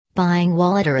Buying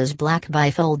Walleter is Black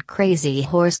Bifold Crazy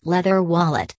Horse Leather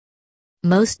Wallet.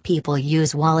 Most people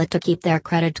use wallet to keep their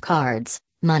credit cards,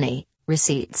 money,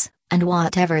 receipts, and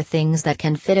whatever things that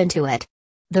can fit into it.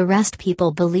 The rest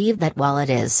people believe that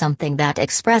wallet is something that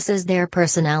expresses their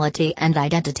personality and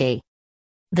identity.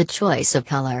 The choice of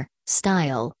color,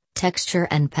 style, texture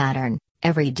and pattern,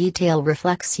 every detail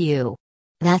reflects you.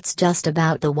 That's just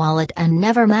about the wallet and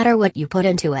never matter what you put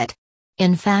into it.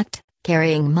 In fact,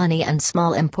 carrying money and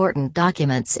small important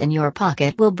documents in your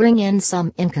pocket will bring in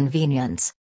some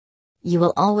inconvenience. You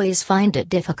will always find it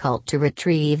difficult to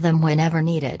retrieve them whenever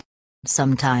needed.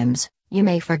 Sometimes, you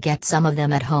may forget some of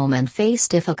them at home and face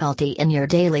difficulty in your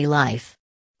daily life.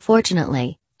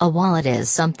 Fortunately, a wallet is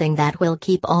something that will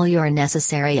keep all your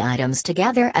necessary items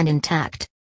together and intact.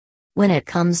 When it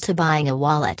comes to buying a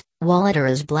wallet, Walleter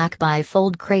is Black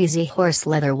Bifold Crazy Horse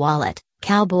Leather Wallet.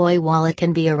 Cowboy wallet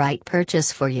can be a right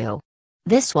purchase for you.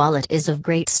 This wallet is of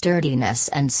great sturdiness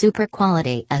and super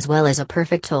quality as well as a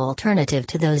perfect alternative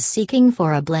to those seeking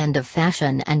for a blend of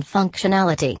fashion and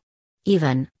functionality.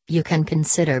 Even, you can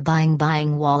consider buying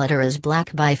Walleter's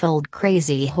Black Bifold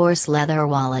Crazy Horse Leather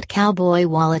Wallet Cowboy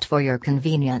Wallet for your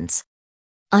convenience.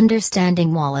 Understanding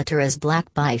Walleter's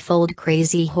Black Bifold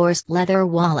Crazy Horse Leather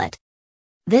Wallet.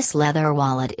 This leather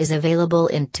wallet is available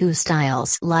in two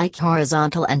styles like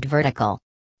horizontal and vertical.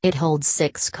 It holds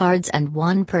 6 cards and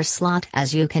 1 per slot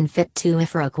as you can fit 2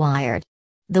 if required.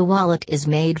 The wallet is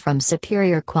made from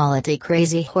superior quality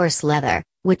Crazy Horse leather,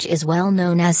 which is well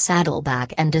known as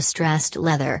saddleback and distressed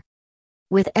leather.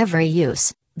 With every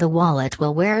use, the wallet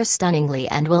will wear stunningly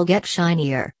and will get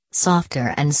shinier,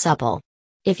 softer and supple.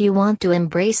 If you want to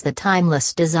embrace the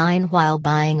timeless design while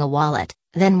buying a wallet,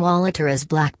 then Walleter's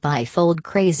Black Bifold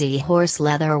Crazy Horse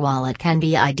Leather Wallet can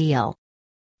be ideal.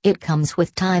 It comes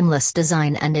with timeless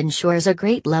design and ensures a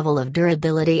great level of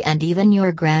durability, and even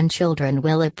your grandchildren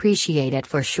will appreciate it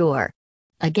for sure.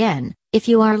 Again, if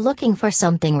you are looking for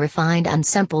something refined and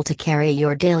simple to carry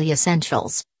your daily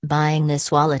essentials, buying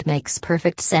this wallet makes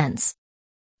perfect sense.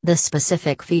 The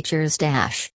specific features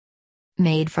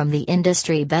Made from the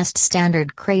industry best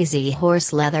standard Crazy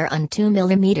Horse leather on 2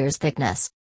 mm thickness.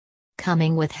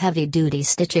 Coming with heavy-duty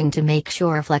stitching to make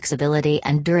sure flexibility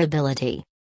and durability.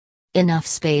 Enough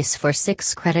space for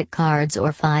 6 credit cards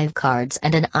or 5 cards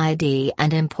and an ID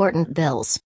and important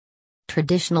bills.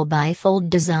 Traditional bifold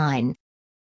design.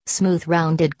 Smooth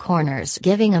rounded corners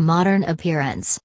giving a modern appearance.